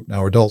as a group?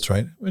 Now we're adults,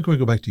 right? When can we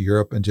go back to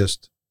Europe and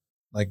just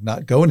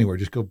not go anywhere,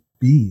 just go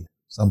be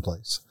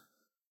someplace?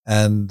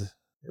 And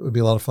it would be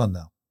a lot of fun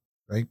now,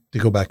 right? To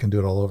go back and do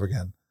it all over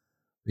again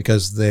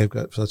because they've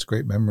got such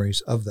great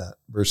memories of that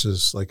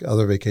versus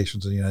other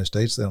vacations in the United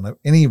States. They don't have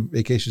any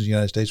vacations in the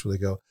United States where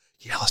they go,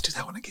 yeah, let's do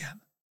that one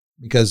again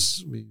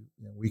because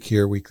week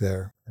here, week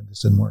there, and it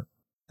just didn't work.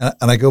 And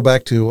I go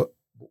back to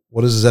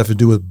what does this have to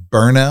do with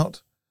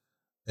burnout?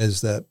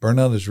 Is that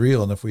burnout is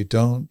real.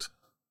 And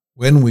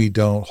when we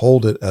don't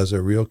hold it as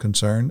a real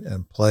concern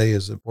and play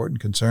as an important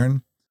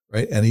concern,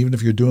 right? And even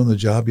if you're doing the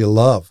job you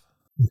love,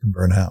 you can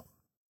burn out.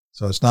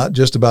 So it's not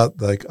just about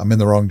I'm in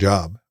the wrong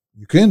job.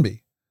 You can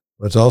be,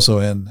 but it's also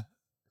if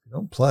you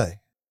don't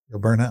play, you'll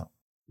burn out.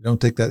 You don't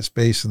take that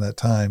space and that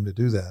time to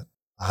do that,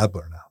 I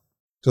burn out.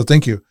 So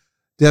thank you.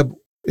 Deb,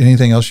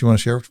 anything else you want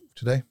to share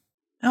today?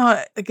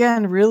 No,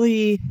 again,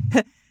 really,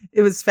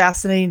 it was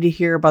fascinating to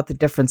hear about the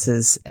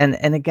differences. And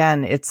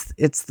again,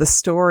 it's the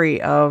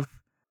story of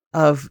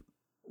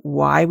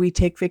why we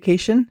take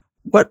vacation,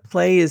 what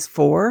play is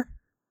for,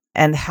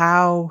 and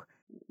how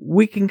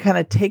we can kind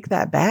of take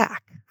that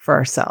back for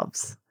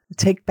ourselves,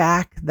 take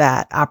back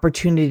that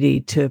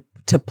opportunity to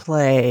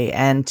play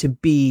and to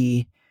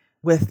be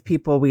with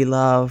people we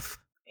love.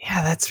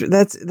 Yeah, that's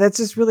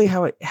just really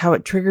how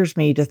it triggers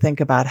me to think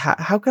about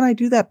how can I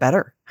do that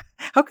better?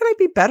 How can I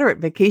be better at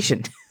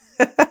vacation?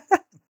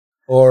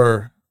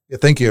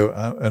 Thank you.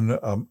 And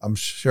I'm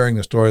sharing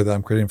the story that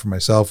I'm creating for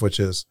myself, which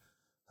is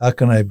how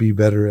can I be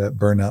better at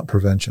burnout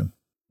prevention?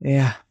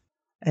 Yeah.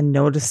 And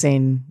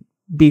noticing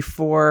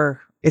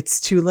before it's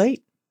too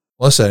late.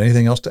 Melissa,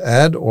 anything else to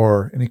add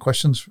or any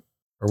questions?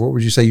 Or what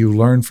would you say you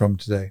learned from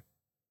today?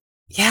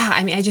 Yeah,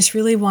 I just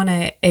really want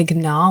to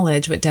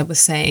acknowledge what Deb was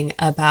saying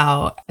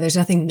about there's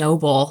nothing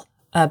noble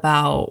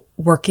about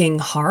working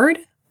hard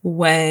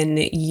when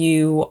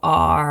you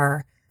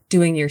are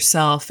doing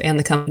yourself and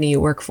the company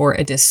you work for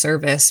a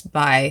disservice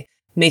by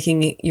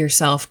making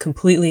yourself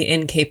completely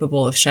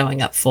incapable of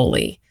showing up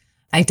fully.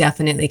 I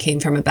definitely came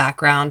from a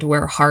background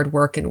where hard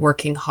work and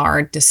working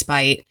hard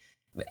despite,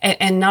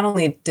 and not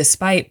only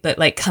despite,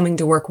 but coming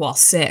to work while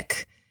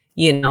sick,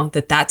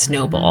 that's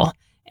noble.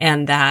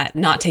 And that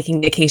not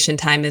taking vacation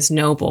time is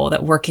noble,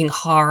 that working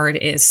hard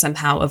is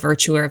somehow a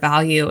virtue or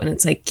value. And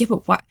it's yeah,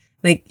 but what?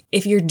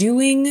 If you're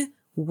doing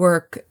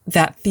work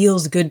that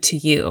feels good to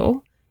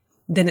you,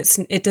 then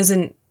it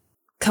doesn't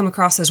come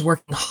across as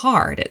working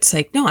hard. It's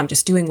like, no, I'm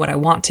just doing what I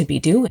want to be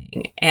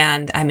doing,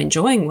 and I'm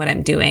enjoying what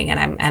I'm doing, and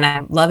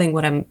I'm loving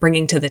what I'm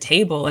bringing to the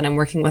table, and I'm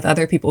working with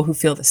other people who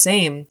feel the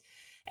same.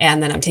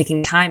 And then I'm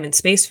taking time and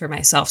space for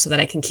myself so that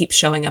I can keep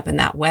showing up in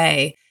that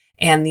way.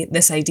 And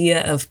this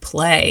idea of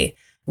play,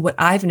 what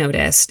I've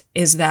noticed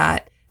is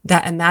that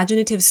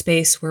imaginative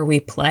space where we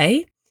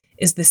play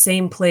is the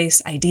same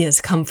place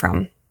ideas come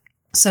from.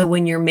 So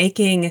when you're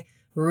making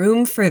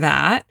room for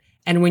that,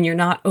 and when you're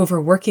not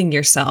overworking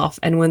yourself,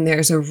 and when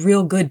there's a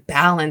real good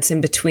balance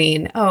in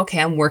between, oh, okay,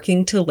 I'm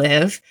working to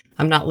live,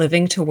 I'm not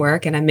living to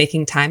work, and I'm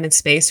making time and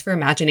space for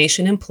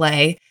imagination and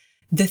play,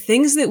 the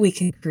things that we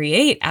can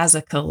create as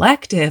a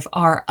collective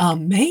are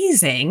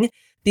amazing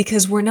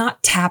because we're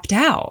not tapped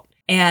out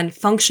and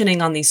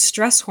functioning on these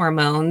stress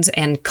hormones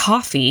and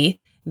coffee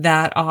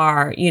that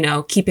are,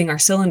 keeping our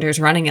cylinders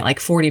running at like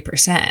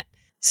 40%.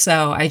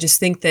 So I just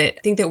think that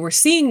we're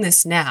seeing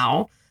this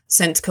now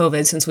since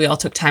COVID, since we all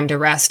took time to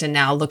rest, and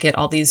now look at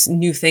all these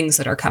new things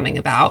that are coming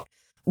about.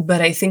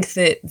 But I think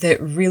that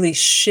really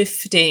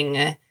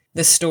shifting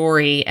the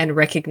story and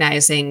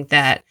recognizing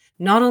that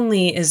not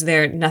only is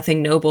there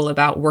nothing noble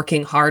about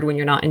working hard when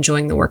you're not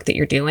enjoying the work that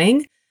you're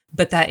doing,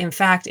 but that in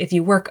fact, if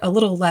you work a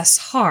little less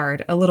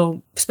hard,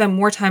 spend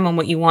more time on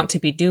what you want to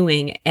be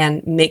doing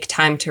and make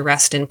time to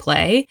rest and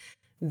play,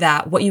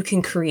 that what you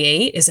can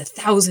create is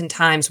 1,000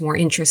 times more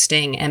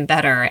interesting and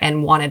better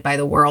and wanted by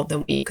the world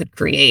than we could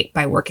create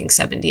by working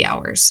 70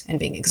 hours and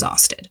being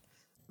exhausted.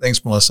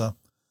 Thanks, Melissa.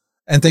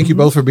 And thank you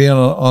both for being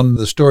on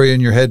the Story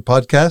in Your Head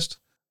podcast.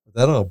 With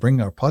that, I'll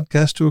bring our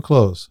podcast to a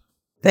close.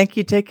 Thank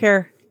you. Take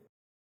care.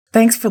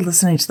 Thanks for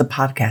listening to the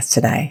podcast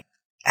today.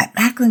 At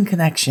Macklin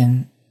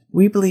Connection,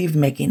 we believe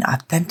making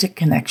authentic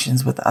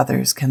connections with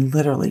others can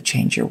literally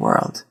change your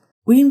world.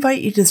 We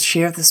invite you to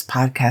share this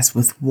podcast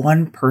with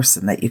one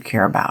person that you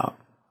care about.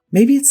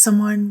 Maybe it's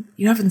someone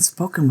you haven't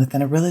spoken with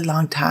in a really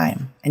long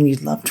time and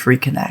you'd love to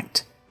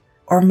reconnect.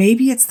 Or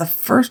maybe it's the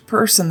first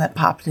person that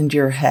popped into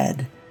your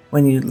head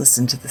when you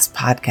listened to this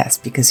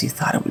podcast because you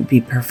thought it would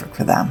be perfect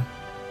for them.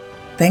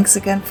 Thanks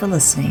again for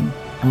listening,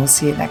 and we'll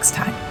see you next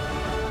time.